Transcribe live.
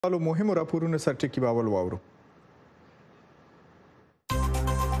مهمو راپورونو سرټکي به اول واورو.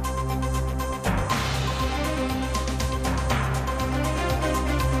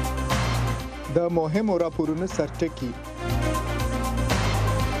 د مهمو راپورونو سرټکي.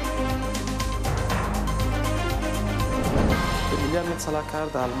 ملي امنیت سلاکار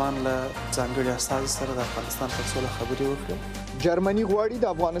د آلمان له ځانګړي استازي سره د افغانستان پر سوله خبرې وکړې. جرمني غواړي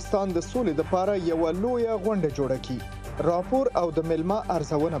د افغانستان د سولې دپاره یوه لویه غونډه جوړه کړي. راپور او د ملما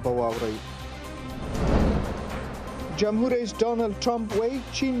ارزونه به واورئ. جمهور رئیس ډانلډ ټرمپ وایي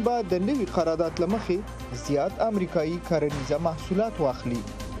چین به د نوي قرارداد له مخې زیات امریکایي کرنیزه محصولات واخلي.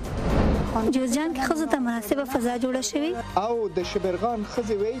 جوزجان کې ښځو ته مناسبه فضا جوړه شوې او د شبرغان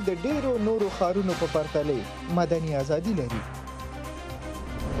ښځې وایي د ډېرو نورو ښارونو په پرتلې مدني ازادي لري.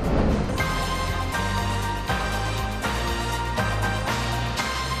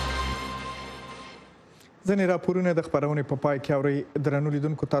 ځینې راپورونه د خپرونې په پای کې اورئ. درنو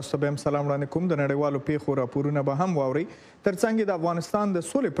لیدونکو تاسو ته به هم سلام وړاندې کوم. د نړیوالو پیښو راپورونه به هم واورئ. تر څنګ د افغانستان د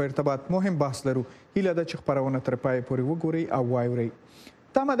سولې په ارتباط مهم بحث لرو. هیله ده چې خپرونه تر پایه پورې وګورئ او واورئ.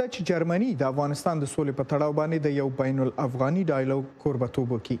 تمه ده چې جرمني د افغانستان د سولې په تړاو باندې د یو بین الافغاني ډایلوګ کوربتوب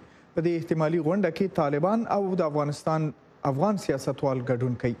وکړي. په دې احتمالي غونډه کې طالبان او د افغان سیاستوال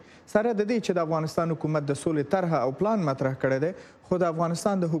ګډون کوي. سره د دې چې د افغانستان حکومت د سولې طرحه او پلان مطرح کړی دی، خو د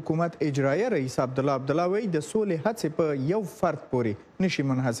افغانستان د حکومت اجرایه رئیس عبدالله وایي د سولې هڅې په یو فرد پورې نشي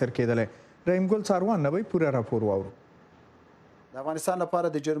منحصر کېدلی. رحیم ګل څاروان نه وایي پوره راپور واورو. د افغانستان لپاره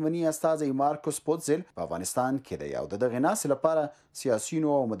د جرمني استازی مارکوس پوتزل په افغانستان کې دی او د دغې ناستې لپاره سیاسیونو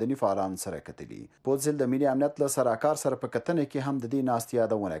او مدني فعالانو سره کتلي. پوتزل د ملي امنیت له سراکار سره په کتنه کې هم د دې ناستې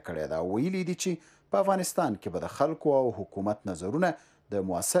یادونه کړې ده. ویلي دي چې په افغانستان کې به د خلکو او حکومت نظرونه د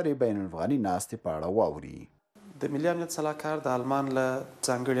مؤثرې بین الافغاني ناستې په اړه واوري. د ملي امنیت سلاکار د آلمان له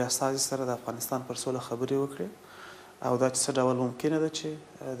ځانګړي استازي سره د افغانستان پر سوله خبرې وکړې او دا چې څه ډول ممکنه ده چې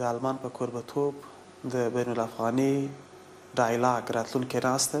د آلمان په کوربتوب د بین الافغاني ډایلاګ راتلونکې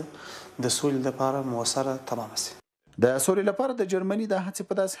ناسته د سولې لپاره مؤثره تمامه شي. د سولې لپاره د جرمني د هڅې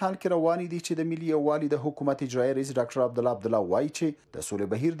په داسې حال کې روانې دي چې د ملي یووالي د حکومت اجرایي رئیس ډاکټر عبدالله وایي چې د سولې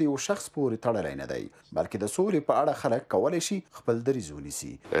بهیر د یو شخص پورې تړلی نه دی، بلکې د سولې په اړه خلک کولی شي خپل دریځ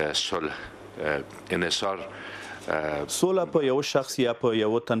ونیسي. سوله په یو شخص یا په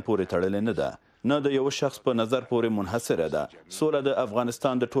یو تن پورې تړلې نه ده، نه د یو شخص په نظر پورې منحصره ده. سوله د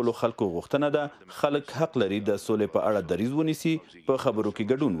افغانستان د ټولو خلکو غوښتنه ده. خلک حق لري د سولې په اړه دریځ ونیسي، په خبرو کې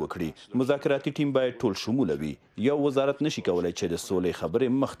ګډون وکړي. مذاکراتي ټیم باید ټول شموله وي. یو وزارت نشي کولی چې د سولې خبرې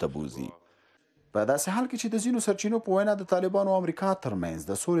مخته بوزي. په داسې حال کې چې د ځینو سرچینو په وینا د طالبانو او امریکا ترمنځ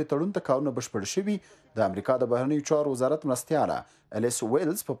د سولې تړون ته کارونه بشپړ شوي، د امریکا د بهرنیو چارو وزارت مرستیاله الیس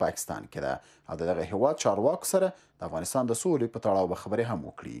ویلز په پاکستان کې ده او د دغه هیواد چارواکو سره د افغانستان د سولې په تړاو به خبرې هم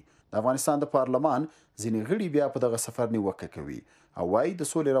وکړي. د افغانستان د پارلمان ځینې غړي بیا په دغه سفر نیوکه کوي او وایي د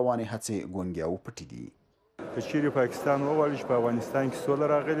سولې روانې هڅې ګونګې او پټې دي. که چیرې پاکستان وغواړي چې په افغانستان کې سوله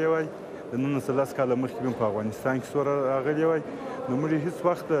راغلې وای، د 19 کاله مخکې هم په افغانستان کې سوله راغلې وای، نو موږ هیڅ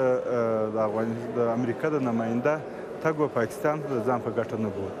وخت د امریکا د نماینده تګ و پاکستان د ځان په ګټه نه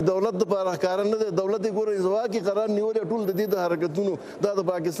بول. دولت دپاره ښکاره نه دی. دولت یې ګوره انزوا کې قرار نیولی ټول د دې د حرکتونو دا د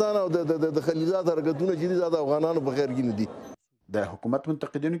پاکستان او د خلیجات حرکتونه چې دي دا د افغانانو په خیر کې نه دي. د حکومت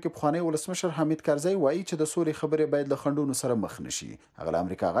منتقدینو کې پخوانی ولسمشر حمید کرزی وایي چې د سولې خبرې باید له خنډونو سره مخ نشي. هغه له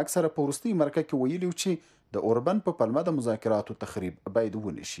امریکا غږ سره په وروستۍ مرکه کې ویلي و چې د اوربن په پلمه د مذاکراتو تخریب باید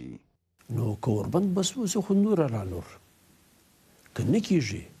ونشي. نو که اوربن بس اوس خو نور را نور که نه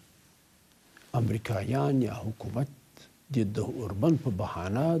کېږي، امریکایان یا حکومت د اوربن په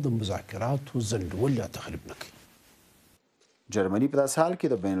بهانه د مذاکراتو ځنډول یا تخریب نه کوي. جرمني په داسې حال کې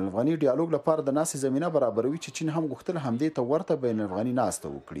د بین الافغاني ډیالوګ لپاره د ناستې زمینه برابروي چې چین هم غوښتل همدې ته ورته بین الافغاني ناسته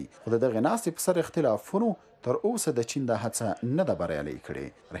وکړي، خو د دغې ناستې په سر اختلافونو تر اوسه د چین دا هڅه نه ده بریالۍ کړې.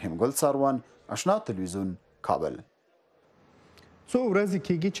 رحیم ګل څاروان، آشنا تلویزیون، کابل. څو ورځې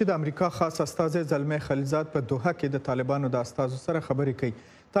کېږي چې د امریکا خاص استازی زلمی خلیلزاد په دوحه کې د طالبانو د استازو سره خبرې کوي.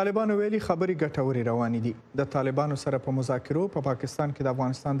 طالبانو ویلي خبرې ګټورې روانې دي. د طالبانو سره په مذاکرو په پاکستان کې د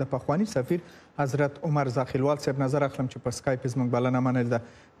افغانستان د پخواني سفیر حضرت عمر زاخیلوال صاحب نظر اخلم چې په سکایپ زموږ بلنه منلې ده.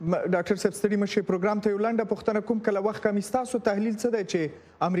 ډاکټر صاحب ستړي مه شئ، پروګرام ته یو لنډه پوښتنه کوم. که له وخت کمې ستاسو تحلیل څه دی چې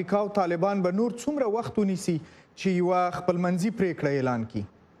امریکا او طالبان به نور څومره وخت ونیسي چې یوه خپلمنځي پرېکړه اعلان کړي؟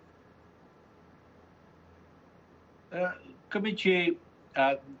 کومې چې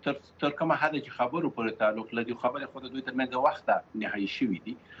تر کومه حده چې خبرو پورې تعلق لري، خبرې خو د دوی ترمنځ وخته نهایي شوي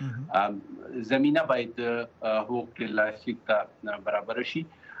دي. زمینه باید حقوق لاسلیک ته برابره شي.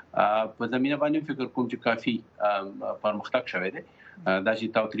 په زمینه باندې فکر کوم چې کافي پرمختګ شوی دی. دا چې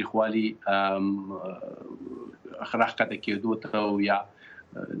تاوتریخوالي راښکته کېدو ته یا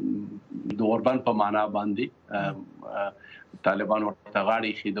د اوربند په معنا باندې طالبان ورته غاړه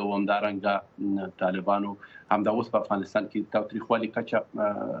ایښې ده او همدارنګه طالبانو همدا اوس په افغانستان کې تاوتریخوالي کچه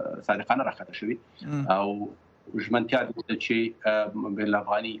صادقانه راښکته شوې او ژمنتیا ده چې بین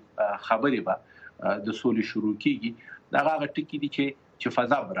الافغاني خبرې به د سولې شروع کیږي دا هغه ټکي دي چې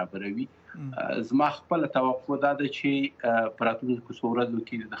فضا برابروي زما خپل توقع دا ده چې په راتلونکو څو ورځو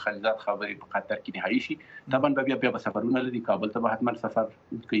کې د خلیجات خبرې په قطر کې نهایي شي طبعا بیا به سفرونه لري کابل ته به حتما سفر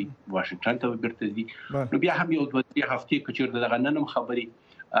کوي واشنگټن ته بیرته ځي نو بیا هم یو 2 هفتې که چېرته دغه نن هم خبرې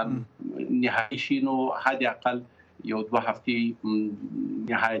نهایي شي نو حد اقل یو 2 هفتې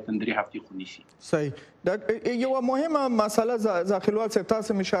نهایتا 3 هفتې خو نیسي صحیح یوه مهمه مسله زاخیلوال صاحب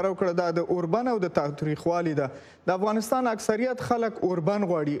تاسو هم اشاره وکړه دا د اوربند او د تاوتریخوالي ده د افغانستان اکثریت خلک اوربند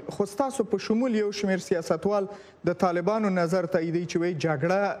غواړي خو ستاسو په شمول یو شمېر سیاستوال د طالبانو نظر تاییدوي چې وایي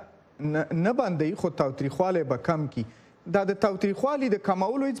جګړه نه بندوي خو تاوتریخوالی به کم کړي دا د تاوتریخوالي د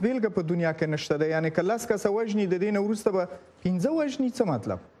کمولو هیڅ بیلګه په دنیا کې نشته ده یعنې که 10 کسه وژني د دې نه وروسته به 15 وژني څه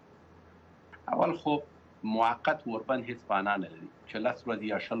مطلب اول خو موقت اوربند هیڅ معنا نه لري چې 10 ورځې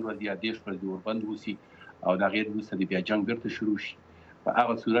یا 20 ورځې یا 10 ورځې اوربند وسی او دا غیر وروسته د بیا جنگ بیرته شروع شي په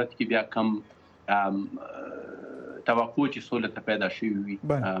هغه صورت کې بیا کم توقع چې سوله ته پیدا شوي وي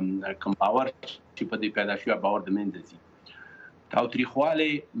کم باور چې په دې پیدا شوي باور د منځه ځي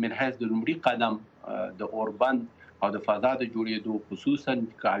تاوتریخوالی من حیث د لومړي قدم د اوربند او د فضا د جوړېدو خصوصا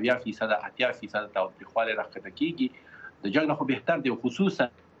که 80% 80% تاوتریخوالی راښکته کیږي د جنګ نه خو بهتر دی خصوصا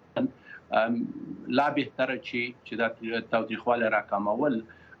لا بهتره چې دا تاوتریخوالی راکمول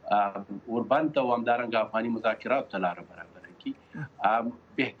اوربند ته همدارنګه افغاني مذاکرات ته لاره برابره کړي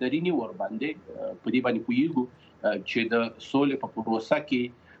بهترینې اوربند په دې باندې پوهیږو چې د سولې په پروسه کې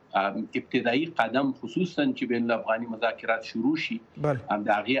ابتدایي قدم خصوصا چې بین الافغاني مذاکرات شروع شي د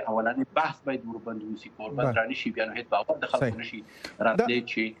هغې اولنی بحث باید اوربند وسي که اوربند رانشي بیا نو هیڅ باور د خلکو نشي راتلی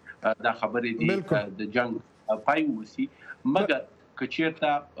چې دا خبرې دي د جنګ پای وسي مګر که چېرته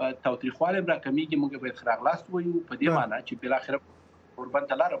تاوتریخوالی هم راکمیږي موږ باید ښه راغلاست ووایو په دې معنا چې بالاخره اوربند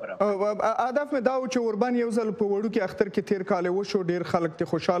ته لاره برابره هدف مې دا و چې اوربند یو ځل په وړوکي اختر کې تیر کال وشو ډېر خلک ترې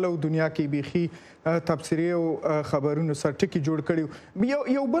خوشحاله و دنیا کې بیخي تبصرې او خبرونو سره ټکي جوړ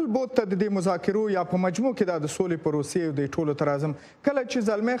کړي یو بل بود ته د دې مذاکرو یا په مجموع کې دا د سولې پروسې او د ټولو تر اعظم کله چې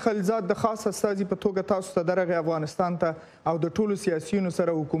زلمی خلیلزاد د خاص استازي په توګه تاسو ته درغی افغانستان ته او د ټولو سیاسیونو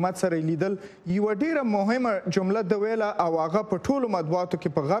سره حکومت سره لیدل یوه ډېره مهمه جمله د ویله او هغه په ټولو مطبوعاتو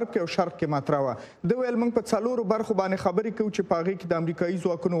کې په غرب کې او شرق کې مطرح وه د ویل موږ په 4 برخو باندې خبرې کوو چې په هغې کې د امریکایي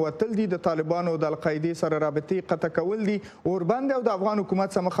ځواکونو وتل دي د طالبانو او د القاعدې سره رابطې قطع کول دي اوربند او د افغان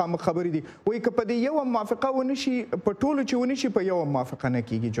حکومت سره مخامخ خبرې دي وایي که په دې یوه موافقه ونه شي په ټولو چې ونه شي په یوه موافقه نه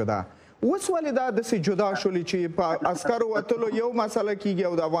کیږي جدا اوس ولې دا داسې جدا شولې چې په عسکرو وتلو یو مسله کیږي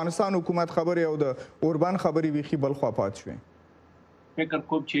او د افغانستان حکومت خبرې او د اوربند خبرې بیخي بل خوا پاتې شوې فکر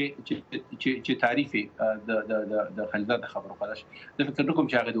کوم چې تعریف د خلیلزاد خبرو خلاص د فکر کوم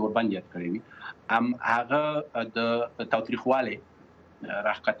چې هغه د اوربند یاد کړی وي هغه د تاوتریخوالی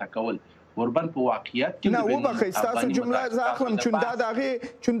راښکته کول اوربند په واقعیت کې نه وبخئ ستاسو جمله زه اخلم چون دا د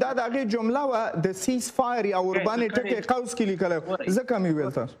هغې جمله وه د سیز فایر یا اوربند یې ټکی قوس کې لیکلی ځکه مې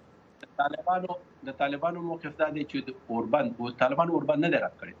ویل تاسو د طالبانو موقف دا دی چې د طالبانو اوربند نه دی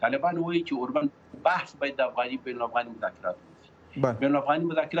رد کړی طالبانو وایي چې اوربند بحث باید د بین الافغاني مذاکرات وشي بین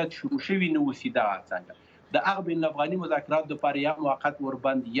الافغاني مذاکرات شروع شوي نه وسي دغه څنګه د هغه بین الافغاني مذاکرات دپاره یا موقت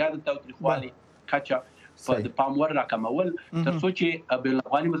اوربند یا د تاوتریخوالي کچه په پام ور راکمول تر څو چې بین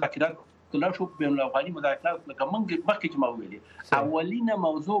الافغاني مذاکرات کله شو بین الافغاني مذاکرات لکه موږ مخکې چې ما ویلې اولینه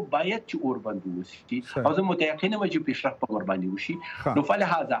موضوع باید چې اوربند وشي او زه متیقنه یم چې پیشرفت په اوربند وشي نو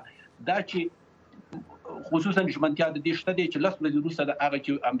فلهذا دا چې خصوصا ژمنتیا د دې شته دی چې 10 ورځې وروسته د هغه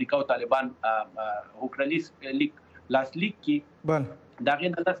چې امریکا او طالبان هوکرلیک لاسلیک کې دا غي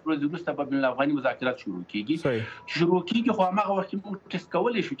د 10 ورځې وروسته په بین الافغاني مذاکرات شروع کیږي خو هغه وخت موږ ټیسټ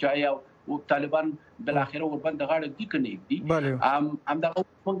کولای شو چې آیا او طالبان بل اخره وربند غاړه دي کنه دي دا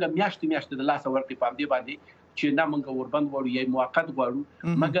موږ میاشتې د لاسه ورکې په دې باندې چې نه موږ وربند غواړو یا موقت غواړو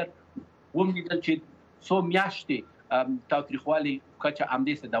مګر ومنځل چې څو میاشتې تاوتریخوالي کچه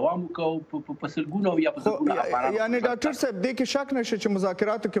همدې سره دوام وکړو په سلګونو یا په زرګونو افغانانو یعنی ډاکټر صاحب دې کې شک نشته چې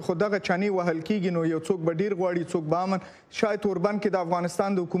مذاکراتو کې خو دغه چانې وهل کېږي نو یو څوک به ډېر غواړي څوک به امن شاید اوربند کې د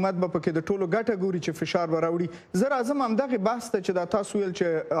افغانستان د حکومت به پکې د ټولو ګټه ګوري چې فشار به راوړي زه راځم همدغې بحث ته چې دا تاسو ویل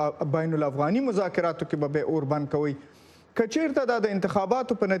چې بین الافغاني مذاکراتو کې به اوربند کوئ که چېرته دا د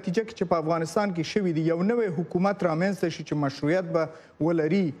انتخاباتو په نتیجه کې چې په افغانستان کې شوي دي یو نوی حکومت رامنځته شي چې مشروعیت به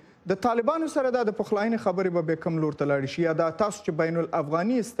ولري د طالبانو سره دا د پخلاینې خبرې به کوم لور ته لاړې شي یا دا تاسو چې بین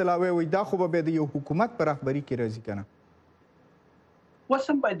الافغاني اصطلاح وایي دا خو به د یو حکومت په رهبري کې راځي که نه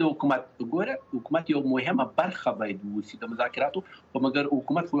وسم باید د حکومت ګوره حکومت یو مهمه برخه باید ووسی د مذاکراتو خو مګر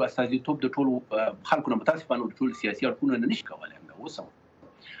حکومت خو استازیتوب د ټولو خلکو نه متاسفانه د ټولو سیاسي اړخونو نه نشي کولی اوسم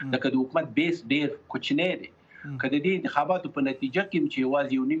لکه د حکومت بیس ډېر کوچنی دی که د دې انتخاباتو په نتیجه کې چې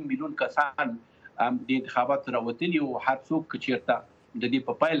یوازې 1.5 میلیون کسان د انتخاباتو راوتلي او هر څوک که چېرته د دې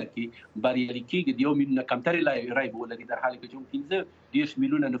په پایله کې بریالي کېږي د 1 میلیون نه کمترې رای به ولري در حال کې چې 15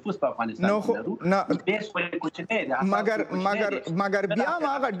 میلیونه نفوس په افغانستان کې لرو بیس خو کوچنی دی مګر بیا هم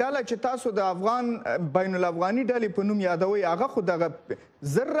هغه ډله چې تاسو د افغان بین الافغاني ډلې په نوم یادوئ هغه خو دغه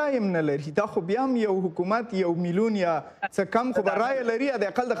زر رای هم نه لري دا خو بیا هم یو حکومت 1 میلیون یا څه کم خو به رای لري د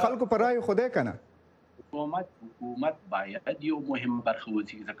اقل د خلکو په رای خو دی که نه حکومت باید یو مهم برخه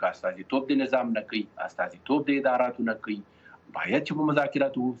وځي ځکه استازیتوب د نظام نه کوي استازیتوب د اداراتو نه کوي باید چې په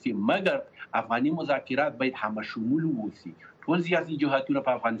مذاکراتو ووسي مګر افغاني مذاکرات باید همه شمول ووسي ټول سیاسي جهاتونه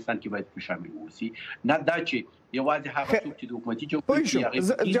په افغانستان کې باید په شامل ووسي نه دا چې یوازې هغه څوک چې د حکومتي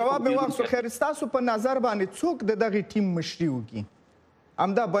چوکۍ جواب مې واخیستو خیر ستاسو په نظر باندې څوک د دغې ټیم مشري وکړي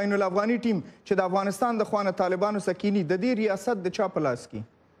همدا بین الافغاني ټیم چې د افغانستان د خوا نه طالبانو سکینی د دې ریاست د چا په لاس کې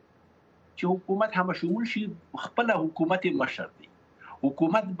چې حکومت همه شمول شي خپل حکومت مشر دی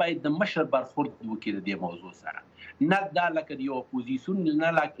حکومت باید د مشر برخورد وکړي د دې موضوع سره نه دا لکه د یو اپوزیسیون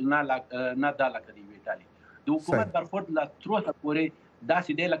نه دا لکه د یوې ډلې د حکومت برخورد لا تر اوسه پورې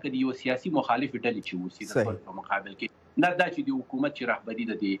داسې دی لکه د یو سیاسي مخالفې ډلې چې اوسي د خپل په مقابل کې نه دا چې د حکومت چې رهبري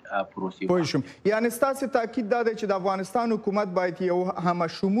د دې پروسې پوه شوم یعنې ستاسې تاکید دا دی چې د افغانستان حکومت باید یو همه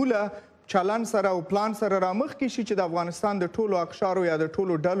شموله چلن سره او پلان سره رامخکې شي چې د افغانستان د ټولو اقشارو یا د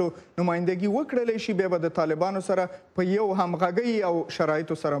ټولو ډلو نمایندګي وکړلی شي بیا به د طالبانو سره په یو همغږۍ او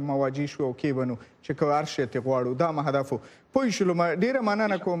شرایطو سره مواجه شو او کیبنو چې که هر شی ترې غواړو دا مو هدف و پوه شولو ډېره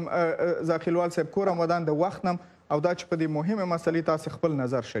مننه کوم زاخیلوال صاحب کورم ودان د وخت نم او دا چې په دې مهمې مسلې تاسې خپل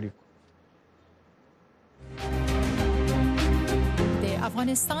نظر شریک د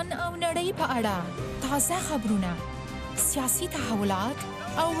افغانستان او نړۍ په اړه تازه خبرونه سیاسي تحولات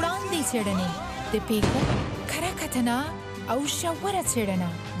او وړاندې څېړنې د پیښو کره کتنه او ژوره څېړنه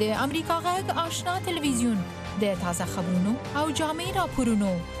د امریکا غږ آشنا تلویزیون د تازه خبرونو او جامع راپورونو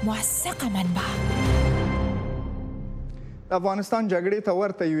موثقه منبع د افغانستان جګړې ته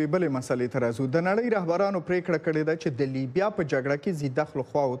ورته یوې بلې مسلې ته راځو د نړۍ رهبرانو پریکړه کړې ده چې د لیبیا په جګړه کې ضد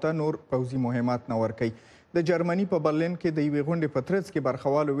خواو ته نور پوځي مهمات نه ورکوي د جرمني په برلین کې د یوې غونډې په ترڅ کې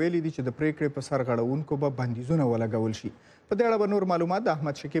برخوالو ویلي دي چې د پریکړې په سرغړونکو به بندیزونه ولګول شي په دې اړه به نور معلومات د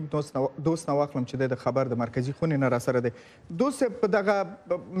احمد شکیب دوست نه واخلم چې د خبر د مرکزي خونې نه راسره دی دوست په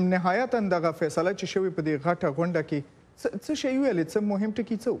دغه نهایتا دغه فیصله چې شوې په دې غټه غونډه کې څه شی ویلې څه مهم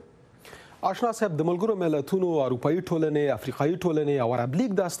ټکي څه آشنا صاحب د ملګرو ملتونو اروپایي ټولنې افریقایي ټولنې او عرب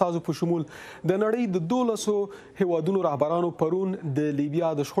لیګ د استازو په شمول د نړۍ د 12 هیوادونو رهبرانو پرون د لیبیا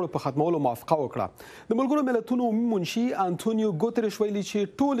د شخړو په ختمولو موافقه وکړه د ملګرو ملتونو عمومي منشي انټونیو ګوتریش ویلي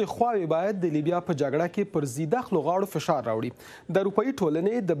چې ټولې خواوې باید د لیبیا په جګړه کې پر ضد غاړو فشار راوړي د اروپایي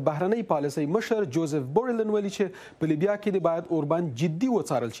ټولنې د بهرنۍ پالیسۍ مشر جوزف بورلن ویلي چې په لیبیا کې باید اوربان جدي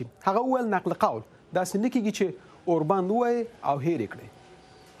وڅارل شي هغه وویل نقل قول داسې نه کیږي چې اوربان ووایي او هېر کړي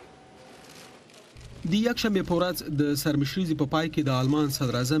د یکشنبې په ورځ د سرمشریزې په پای کې د آلمان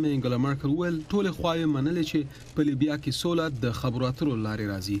صدر اعظم انګلا مرکل ویل ټولې خواوې منلې چې په لیبیا کې سوله د خبرو اترو لارې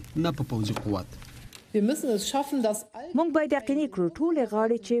راځي نه په پوځي قوت موږ باید یقیني کړو ټولې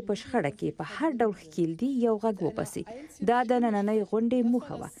غاړې چې په شخړه کې په هر ډول ښکیل دي یو غږ وباسي دا د نننۍ غونډې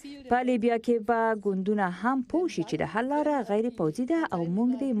موخه وه په لیبیا کې به ګوندونه هم پوه شي چې د حل لاره غیر پوځي ده او موږ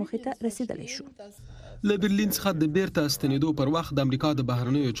دې موخې ته رسیدلی شو له برلین څخه د بیرته ستنېدو پر وخت د امریکا د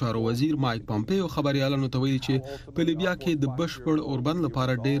بهرنیو چارو وزیر مایک پامپیو خبريالانو ته ویلي چې په لیبیا کې د بشپړ اوربند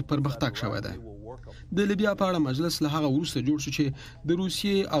لپاره ډېر پرمختګ شوی دی د لیبیا په اړه مجلس له هغه وروسته جوړ شو چې د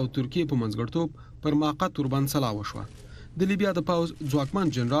روسیې او ترکیې په منځګړتوب پر موقت اوربند سلا وشوه د لیبیا د پوځ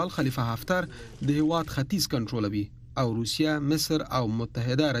ځواکمن جنرال خلیفه حفتر د هیواد ختیځ کنټرولوي او روسیه مصر او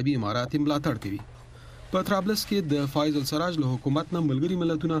متحده عربي امارات ملاتړ کوي په طرابلس کې د فایز السراج له حکومت نه ملګري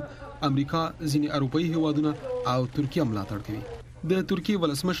ملتونه امریکا ځینې اروپایي هیوادونه او ترکیه ملاتړ کوي د ترکیې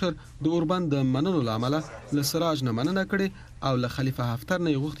ولسمشر د اوربند د منلو له امله له سراج نه مننه کړې او له خلیفه حفتر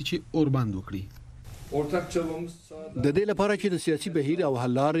نه غوښتي چې اوربند وکړي د دې لپاره چې د سیاسي بهیر او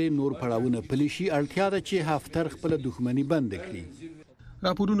حل لارې نور پړاوونه پلي شي اړتیا ده چې حفتر خپل دښمني بند کړي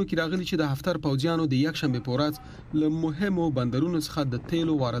راپورونو کې راغلي چې د حفتر پوځیانو د یکشنبې په ورځ له مهمو بندرونو څخه د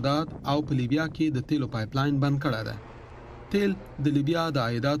تیلو واردات او په لیبیا کې د تیلو پایپلاین بند کړی دی تیل د لیبیا د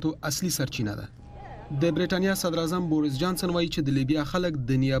عایداتو اصلي سرچینه ده د بریټانیا صدر اعظم بوریس جانسن وایي چې د لیبیا خلک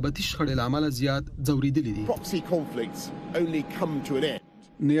د نیابتي شخړې له امله زیات ځورېدلي دي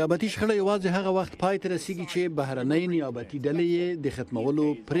نیابتي شخړه یوازې هغه وخت پای ته رسیږي چې بهرنۍ نیابتي ډلې یې د ختمولو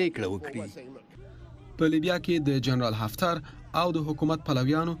پریکړه وکړي په لیبیا کې د جنرال حفتر او د حکومت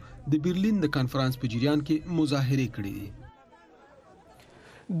پلویانو د برلین د کانفرنس په جریان کې مظاهرې کړې دي.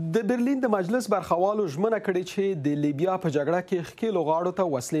 د برلین د مجلس برخوالو ژمنه کړې چې د لیبیا په جګړه کې ښکېلو غاړو ته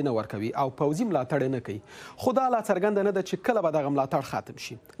وسلې نه ورکوي او پوځي ملاتړ نه کوي، خو دا لا څرګنده نه ده چې کله به دغه ملاتړ ختم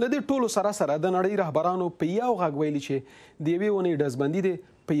شي. له دې ټولو سره سره د نړۍ رهبرانو په یو غږ ویلي چې د یوې اونۍ ډزبندي دې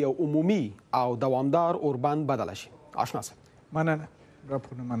په یو عمومي او دوامدار اوربند بدله شي. آشنا صاحب مننه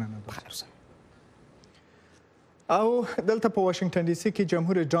راپورونه مننه بخیر اوسئ. او دلته په واشنگټن ډي سي کې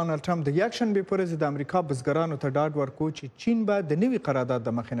جمهور رئیس ډانلډ ټرمپ د یکشنبې په ورځ د امریکا بزګرانو ته ډاډ ورکړ چې چین به د نوي قرارداد د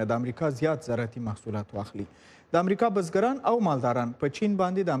مخې نه د امریکا زیات زراعتي محصولات واخلي. د امریکا بزګران او مالداران په چین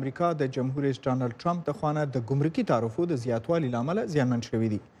باندې د امریکا د جمهور رئیس ډانلډ ټرمپ د خوا نه د ګمرکي تعرفو د زیاتوالي له امله زیانمن شوي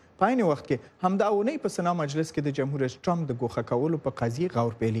دي. په عین وخت کې همدا اونۍ په سنا مجلس کې د جمهور رئیس ټرمپ د ګوښه کولو په قضیې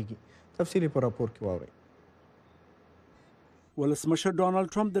غور پیلېږي. تفصیل په راپور کې واورئ. ولسمشر ډانلډ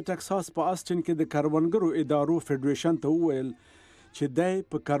ټرمپ د ټکساس په آسټن کې د کروندګرو ادارو فدریشن ته وویل چې دی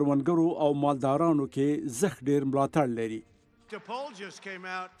په کروندګرو او مالدارانو کې زښت ډیر ملاتړ لري.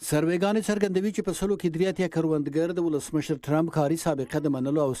 سروېګانې څرګندوي چې په سلو کې 83 کروندګر د ولسمشر ټرمپ کاري سابقه د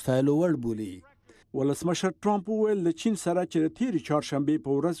منلو او ستایلو وړ بولي. ولسمشر ټرمپ وویل له چین سره چې د تیرې چهارشنبې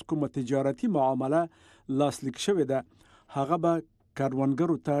په ورځ کومه تجارتي معامله لاسلیک شوې ده هغه به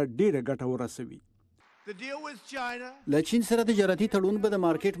کروندګرو ته ډیره ګټه ورسوي. له چین سره تجارتي تړون به د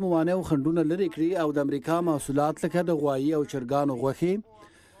مارکیټ موانع او خنډونه لرې کړي او د امریکا محصولات لکه د غوایي او چرګانو غوښې،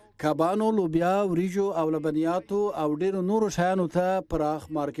 کبانو، لوبیا، وریجو او لبنیاتو او ډیرو نورو شیانو ته پراخ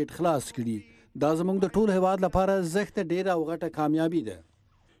مارکیټ خلاص کړي. دا زموږ د ټول هیواد لپاره زښت ډیره او غټه کامیابي ده.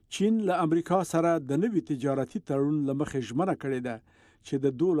 چین له امریکا سره د نوي تجارتي تړون له مخې ژمنه کړې ده چې د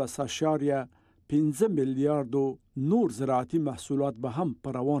 12.5 میلیارډو نور زراعتي محصولات به هم په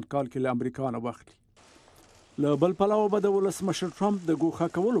روان کال کې له امریکا نه واخلي. له بل پلوه به د ولسمشر ټرمپ د ګوښه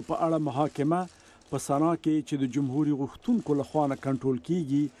کولو په اړه محاکمه په سنا کې چې د جمهوري غوښتونکو لخوا نه کنټرول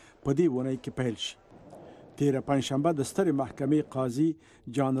کیږي په دې اونۍ کې پیل شي. تیره پنجشنبه د سترې محکمې قاضي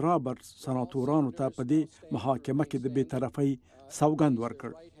جان رابرټس سناتورانو ته په دې محاکمه کې د بېطرفۍ سوګند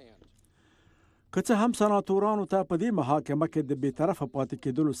ورکړ. که څه هم سناتورانو ته په دې محاکمه کې د بېطرفه پاتې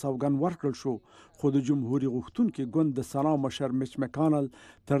کېدلو سوګند ورکړل شو، خو د جمهوري غوښتونکي ګوند د سنا مشر میچ مکانل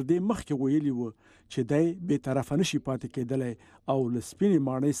تر دې مخکې ویلي و چې دی بېطرفه نشي پاتې کېدلی او له سپینې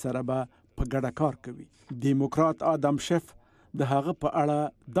ماڼۍ سره به په ګډه کار کوي. دیموکرات آدم شف د هغه په اړه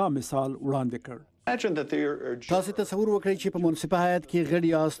دا مثال وړاندې کړ. تاسو تصور وکړئ چې په منصفه هیئت کې غړي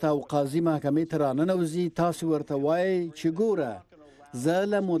یاست او قاضي محکمې ته راننوځي، تاسو ورته وایئ چې ګوره زه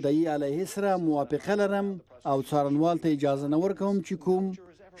له مدعي علیه سره موافقه لرم او څارنوال ته اجازه نه ورکوم چې کوم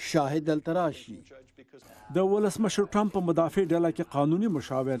شاهد دلته راشي. د ولسمشر ټرمپ په مدافع ډله کې قانوني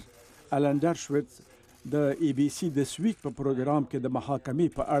مشاور الندر شویتز د ای بي سي د سویک په پروګرام کې د محاکمې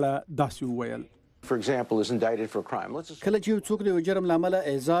په اړه داسې وویل. کله چې یو څوک د یو جرم له امله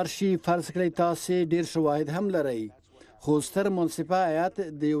احضار شي، فرض کړئ تاسې ډیر شواهد هم لرئ، خو ستر منصفه هیئت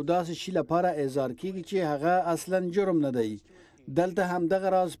د یو داسې شي لپاره احضار کیږي چې هغه اصلا جرم نه دی. دلته هم دغه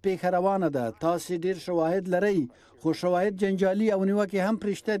راز پیښه روانه ده. تاسې ډیر شواهد لرئ خو شواهد جنجالي او نیوکې هم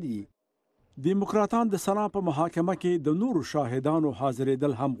پرشته دي. دیموکراتان د سنا په محاکمه کې د نورو شاهدانو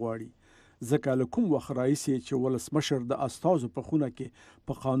حاضرېدل هم غواړي، ځکه له کوم وخت راهیسې چې ولسمشر د استازو په خونه کې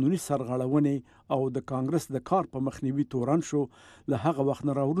په قانوني سرغړونې او د کانګرس د کار په مخنیوي تورن شو، له هغه وخت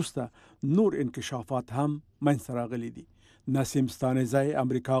نه راوروسته نور انکشافات هم منځته راغلي دي. نسیم ستانزی،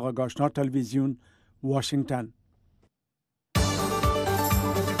 امریکا غږ آشنا ټلویزیون، واشنگټن.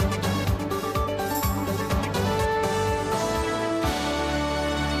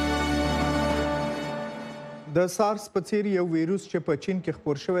 د سارس په څیر یو ویروس چې په چین کې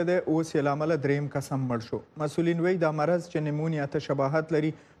خپور شوی دی اوس یې له امله دریم کس هم مړ شو. مسؤلین وایي دا مرض چې نیمونیا ته شباهت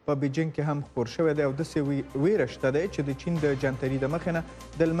لري په بیجینګ کې هم خپور شوی دی او داسې ویره شته دی چې د چین د جنتري د مخې نه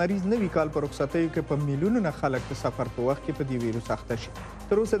د لمریز نوي کال په رخصتیو کې په میلیونونه خلک د سفر په وخت کې په دې ویروس اخته شي.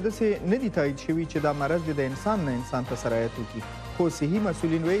 تر اوسه داسې نه دي تایید شوي چې دا مرض د انسان نه انسان ته سرایت وکړي، خو صحي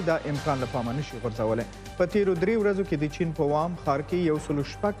مسؤلین وایي دا امکان له پامه نشي غورځولی. په تیرو 3 ورځو کې د چین په وام ښار کې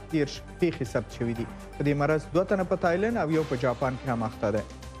 136 پیښې ثبت شوي دي. په دې مرض 2 تنه په تایلند او 1 په جاپان کې هم اخته دی.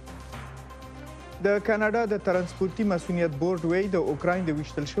 د کاناډا د ترانسپورتي مسؤلیت بورډ وایي د اوکراین د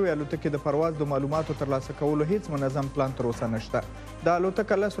ویشتل شوې الوتکې د پرواز د معلوماتو ترلاسه کولو هیڅ منظم پلان تر اوسه نشته. د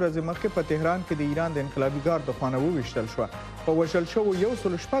الوتکه 10 ورځې مخکې په تهران کې د ایران د انقلابي ګارد د خوا نه وویشتل شوه. په وژل شوو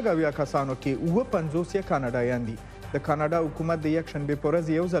 186 کسانو کې 59 کاناډایان دي. د کاناډا حکومت د یکشنبې په ورځ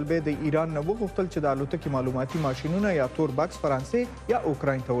یو ځل بیا د ایران نه وغوښتل چې د الوتکې معلوماتي ماشینونه یا تور بکس فرانسې یا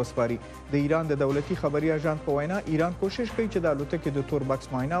اوکراین ته وسپاري. د ایران د دولتي خبري اژانس په وینا ایران کوشش کوي چې د الوتکې د تور بکس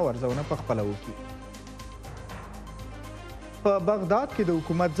معاینه او ارزونه پخپله وکړي. په بغداد کې د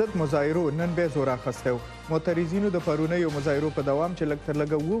حکومت ضد مظاهرو نن بیا زور اخیستی و. معترضینو د پرونیو مظاهرو په دوام چې لږ تر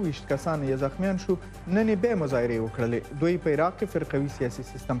لږه 28 کسان یې زخمیان شو نن یې بیا مظاهرې وکړلې. دوی په عراق کې فرقوي سیاسي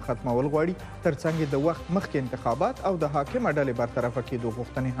سیستم ختمول غواړي، ترڅنګ د وخت مخکې انتخابات او د حاکمه ډلې برطرفه کېدو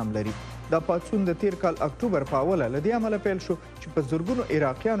غوښتنې هم لري. دا پاڅون د تیر کال اکتوبر په اوله له دې امله پیل شو چې په زرګونو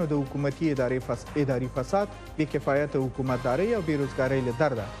عراقیانو د حکومتي اداري فساد، بې کفایته حکومتدارۍ او بېروزګارۍ له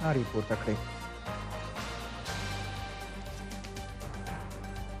درده نارې پورته کړې.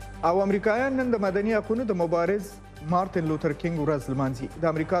 او امریکایان نن د مدني حقونو د مبارز مارتن لوتر کینګ ورځ لمانځي. د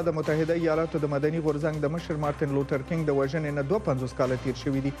امریکا د متحده ایالاتو د مدني غورځنګ د مشر مارتن لوتر کینګ د وژنې نه 52 کاله تیر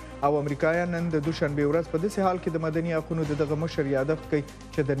شوي دي او امریکایان نن د دوشنبې ورځ په داسې حال کې د مدني حقونو د دغه مشر یادښت کوي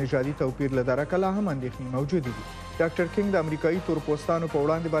چې د نژادي توپیر له درکه لا هم اندېښنې موجودې دي. ډاکټر کینګ د امریکایي تورپوستانو په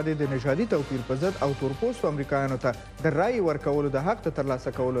وړاندې باندې د نژادي توپیر په ضد او تورپوستو امریکایانو ته د رایې ورکولو د حق د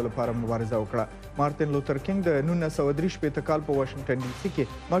ترلاسه کولو لپاره مبارزه وکړه. مارتن لوتر کینګ د 1963 کال په واشنګټن ډي سي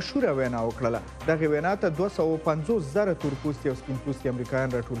کې مشهوره وینا وکړله. دغه وینا ته 250,000 تورپوستي او سپین پوستي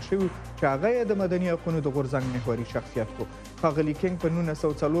امریکایان راټول شوي چې هغه یې د مدني حقونو د غورځنګ محوري شخصیت کو. ښاغلي کینګ په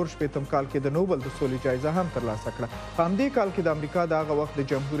 1964 کال کې د نوبل د سولې جایزه هم ترلاسه کړه. په همدې کال کې د امریکا د هغه وخت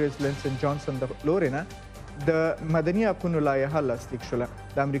د جمهور رئیس لینسن جانسن د لورې نه د مدني حقونو لایحه لاسلیک شوله.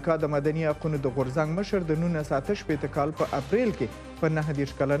 د امریکا د مدني حقونو د غورځنګ مشر د 1968 کال په اپریل کې په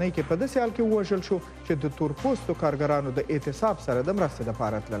 29 کلنۍ کې په داسې حال کې ووژل شو چې د تورپوستو کارګرانو د اعتصاب سره د مرستې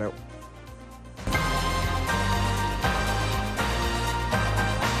دپاره تللی و.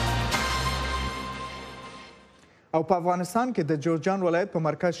 او په افغانستان کې د جوزجان ولایت په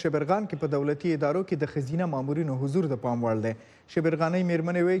مرکز شبرغان کې په دولتي ادارو کې د ښځینه مامورینو حضور د پام وړ دی. شبرغانۍ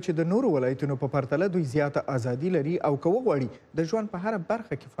میرمنې وایي چې د نورو ولایتونو په پرتله دوی زیاته ازادي لري او که وغواړي د ژوند په هره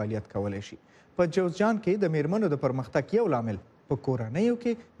برخه کې فعالیت کولی شي. په جوزجان کې د میرمنو د پرمختګ یو لامل په کورنیو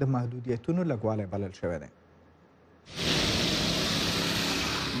کې د محدودیتونو لږوالی بلل شوی دی.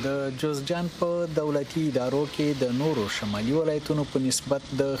 د جوزجان په دولتي ادارو کې د نورو شمالي ولایتونو په نسبت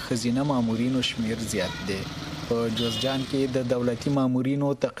د ښځینه مامورینو شمیر زیات دی. په جوزجان کې د دولتي مامورینو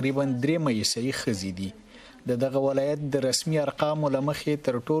تقریبا 3% ښځې دي. د دغه ولایت د رسمي ارقامو له مخې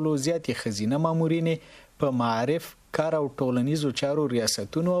تر ټولو زیاتې ښځینه مامورینې په معارف، کار او ټولنیزو چارو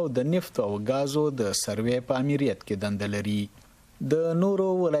ریاستونو او د نفتو او ګازو د سروې په امریت کې دنده لري. د نورو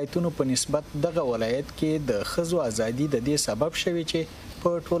ولایتونو په نسبت دغه ولایت کې د ښځو ازادي د دې سبب شوی چې په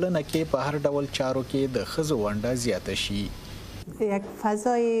ټولنه کې په هر ډول چارو کې د ښځو ونډه زیاته شي. یک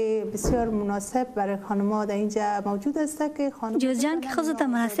فضای بسیار مناسب برای خانم‌ها در اینجا موجود است که جوزجان کې ښځو ته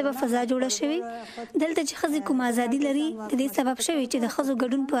مناسبه فضا جوړه شوې. دلته چې ښځې کوم ازادي لري د دې سبب شوی چې د ښځو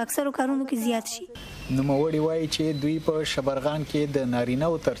ګډون په اکثرو کارونو کې زیات شي. نوموړي وایي چې دوی په شبرغان کې د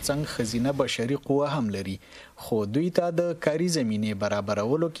نارینه‌و ترڅنګ ښځینه بشري قوه هم لري، خو دوی ته د کاري زمینې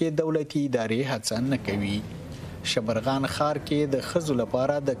برابرولو کې دولتي ادارې هڅه نه کوي. شبرغان ښار کې د ښځو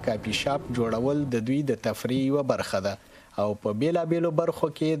لپاره د کافي شاپ جوړول د دوی د تفریح یوه برخه ده او په بیلابیلو برخو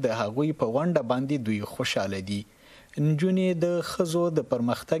کې د هغوی په ونډه باندې دوی خوشاله دي. نجونې د ښځو د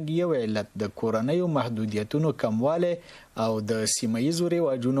پرمختګ یو علت د کورنیو محدودیتونو کموالی او د سیمه ییزو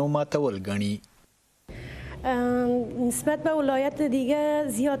رواجونو ماتول ګڼي. نسبت به ولایت دیگه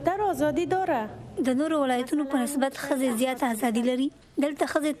زیادتر آزادی داره. د نورو ولایتونو په نسبت ښځې زیات ازادي لري. دلته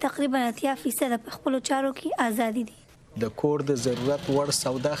ښځې تقریبا 80% په خپلو چارو کې ازادي دي. د کور د ضرورت وړ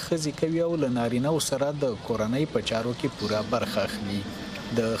سودا ښځې کوي او له نارینه‌و سره د کورنۍ په چارو کې پوره برخه اخلي.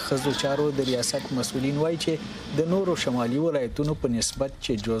 د ښځو چارو د ریاست مسؤلین وایي چې د نورو شمالي ولایتونو په نسبت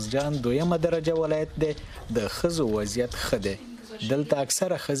چې جوزجان 2مه درجه ولایت دی د ښځو وضعیت ښه دی. دلته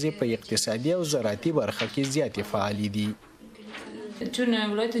اکثره ښځې په اقتصادي او زراعتي برخه کې زیاتې فعالې دي. چون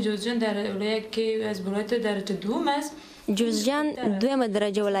ولایت جوزجان در ولایت که از ولایت درجه دوم است. جوزجان 2مه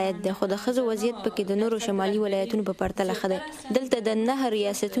درجه ولایت دی خو د ښځو وضعیت پکې د نورو شمالي ولایتونو په پرتله ښه دی. دلته د 9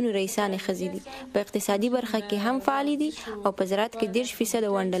 ریاستونو رئیسانې ښځې دي. په اقتصادي برخه کې هم فعالې دي او په زراعت کې 30%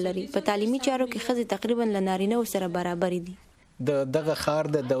 ونډه لري. په تعلیمي چارو کې ښځې تقریبا له نارینه‌و سره برابرې دي. د دغه ښار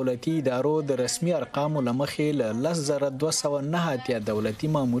د دولتي ادارو د رسمي ارقامو له مخې له 10,209 دولتي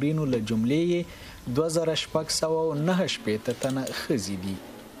مامورینو له جملې 2,609 تنه ښځې دي.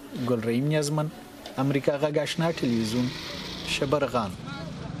 ګلرحیم نیازمن، امریکا غږ آشنا ټلویزیون، شبرغان.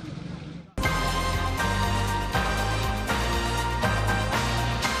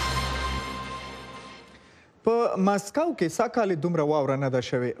 په ماسکو کې سږکال دومره واوره نه ده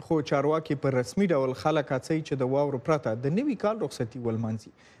شوې، خو چارواکي په رسمي ډول خلک هڅوي چې د واورو پرته د نوي کال رخصتي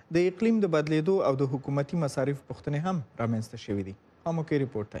ولمانځي. د اقلیم د بدلیدو او د حکومتي مصارف پوښتنې هم رامنځته شوې دي. خاموکي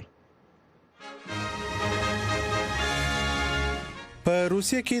ریپورټ دی. په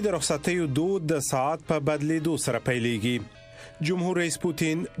روسیه کې د رخصتیو دود د ساعت په بدلیدو سره پیلیږي. جمهور رئیس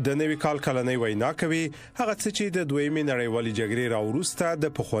پوتین د نوي کال کلنۍ وینا کوي هغه څه چې د دویمې نړیوالې جګړې راوروسته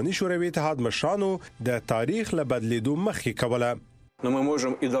د پخواني شوروي اتحاد مشرانو د تاریخ له بدلیدو مخکې کوله.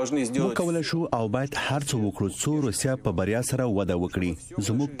 موږ کولی شو او باید هر څه وکړو څو روسیه په بریا سره وده وکړي.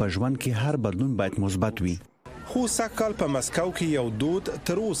 زموږ په ژوند کې هر بدلون باید مثبت وي. خو سږکال په مسکو کې یو دود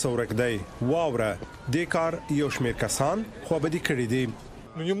تر اوسه ورک دی. واوره دې کار یو شمېر کسان خوابدي کړي دي.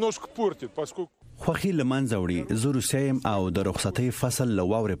 خوښي له منځه وړي. زه روسیه یم او د رخصتۍ فصل له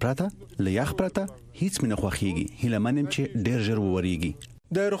واورې پرته له یخ پرته هیڅ مې نه خوښیږي. هیله من یم چې ډېر ژر وورېږي.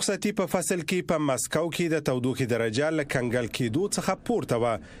 د رخصتي په فصل کې په مسکو کې د تودوخې درجه له کنګل کېدو څخه پورته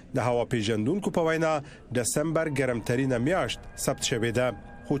وه. د هوا پیژندونکو په وینا دسمبر ګرمترینه میاشت ثبت شوې ده.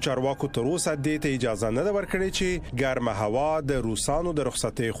 خو چارواکو تر اوسه دې ته اجازه نه ده ورکړې چې ګرمه هوا د روسانو د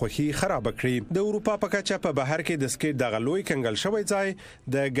رخصتۍ خوښي خراب کړي. د اروپا په کچه په بهر کې د سکیټ دغه لوی کنګل شوی ځای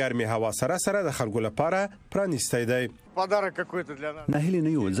د ګرمې هوا سره د خلکو لپاره پرانیستی دی. ناهیلي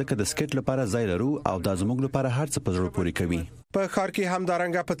نه یو ځکه د سکیټ لپاره ځای لرو او دا زموږ لپاره هر څه په زړه پورې کوي. په ښار کې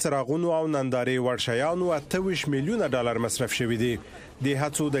همدارنګه په څراغونو او نندارې وړ شیانو 28 میلیونه ډالر مصرف شوي دي. د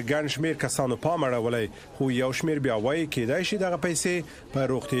هڅو د ګڼ شمېر کسانو پام اړولی، خو یو شمېر بیا وایي کېدای شي دغه پیسې په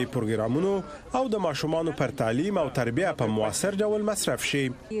روغتیایي پروګرامونو او د ماشومانو پر تعلیم او تربیه په موثر ډول مصرف شي.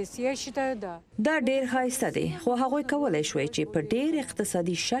 دا ډېر ښایسته دی، خو هغوی کولی شوی چې په ډېر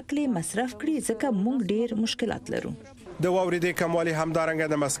اقتصادي شکل مصرف کړي ځکه موږ ډېر مشکلات لرو. د واورې کموالی همدارنګه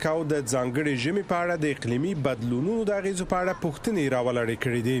د مسکو د ځانګړي ژمي په اړه د اقلیمي بدلونونو د اغیزو په اړه پوښتنې راولړې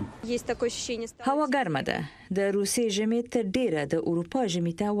کړې دي. هوا ګرمه ده. د روسیې ژمي تر ډیره د اروپا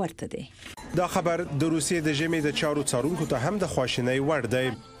ژمي ته ورته دی. دا خبر د روسیې د ژمي د چارو څارونکو ته هم د خواشینۍ وړ دی.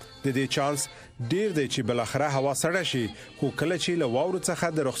 د دې چانس ډیر دی چې بلاخره هوا سړه شي، خو کله چې له واورو څخه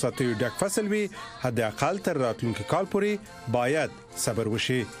د رخصتیو ډک فصل وي حد اقل تر راتلونکي کال پورې باید صبر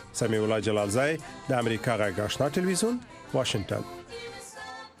وشي. سمیع الله جلالزی د امریکا غږ آشنا ټلویزیون واشنگټن.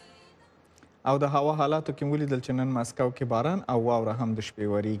 او د هوا حالاتو کې ولیدل چې نن مسکو کې باران او واوره هم د شپې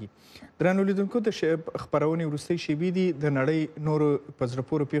وریږي. درنو لیدونکو د خبرونې وروستۍ شیبې دي د نړۍ نورو په زړه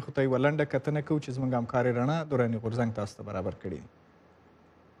پورې پیښو ته یوه لنډه کتنه کوو چې زموږ همکارې رڼا دوراني غورځنګ تاسو ته برابر کړي.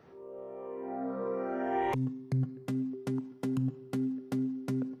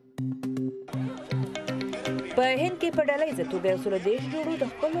 په هند کې په ډله ییزه توګه 130 جوړو د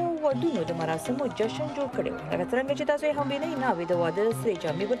خپلو ودونو د مراسمو جشن جوړ کړی و. لکه څرنګه چې تاسو یې هم وینئ ناوې د واده سرې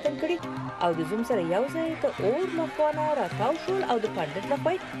جامې ورتن کړي او د زوم سره یو ځای د اور لخوا نه راتاو شول او د پنډت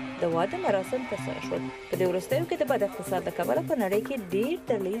لخوا د واده مراسم ترسره شول. په دې وروستیو کې د بد اقتصاد له کبله په نړۍ کې ډېر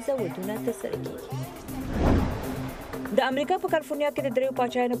ډله ییزه ودونه ترسره کېږي. د امریکا په کالیفورنیا کې د دریو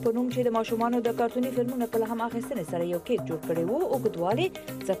پاچایانو په نوم چې د ماشومانو د کارتوني فلمونو په لهم اخیستنې سره یو کیک جوړ کړی و، اوږدوالی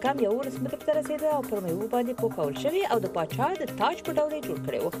څه کم 11 مترو ته رسېده او پر میوو باندې پوښول شوي او د پاچا د تاج په ډول یې جوړ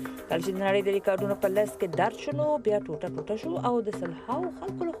کړی و. کله چې د نړۍ د ریکارډونو په لست کې درج شو نو بیا ټوټه شو او د سلهاوو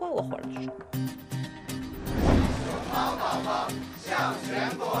خلکو لخوا وخوړل شو.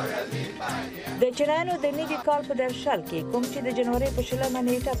 د چینایانو د نوي کال په درشل کې کوم چې د جنوري په 20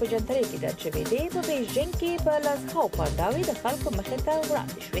 نیټه په جنتري کې درج شوی دی، په بیجینګ کې په لاسخاو پانډاوي د خلکو مخې ته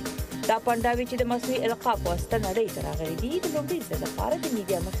وړاندې شوې. دا پانډاوي چې د مصنوعي القاح په واسطه نړۍ ته راغلي دي د لومړي ځل لپاره د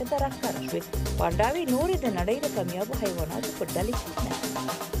میډیا مخې ته راښکاره شوې. پانډاوي نورې د نړۍ د کامیابو حیواناتو په ډلې کې نه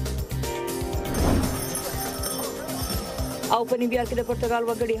او په نیویارک کې د پرتګال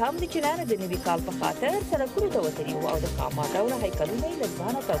وګړي هم د چینایانو د نوي کال په خاطر سړکونو ته وتلي وو او د خامه ډوله هیکلونه یې له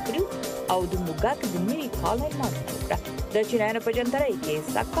ځانه تاو کړي او د موږک د نوي کال نه لمانځنه وکړه. د چینایانو په جنترۍ کې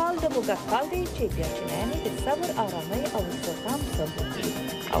سږکال د موږک کال دی چې بیا چینایان د صبر، ارامۍ او زغم سمبول کړي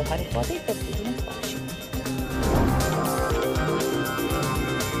او هرې خواته یې ترتیبونه خپاره شي.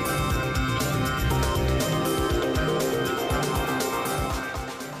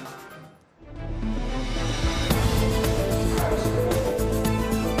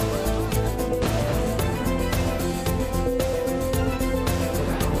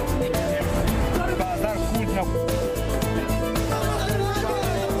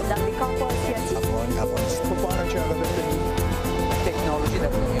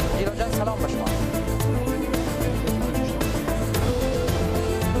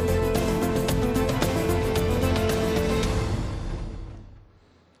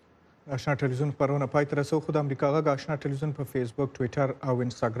 آشنا ټلویزیون خبرونه پای ته رسو، خو د امریکا غږ آشنا ټلویزیون په فیسبوک، ټویټر او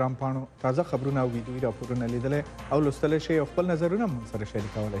انسټاګرام پاڼو تازه خبرونه او ویډیوي راپورونه لیدلی او لوستلی شئ او خپل نظرونه هم سره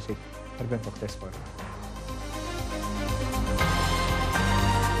شریکولی شئ. تر بیا وخت سپارم.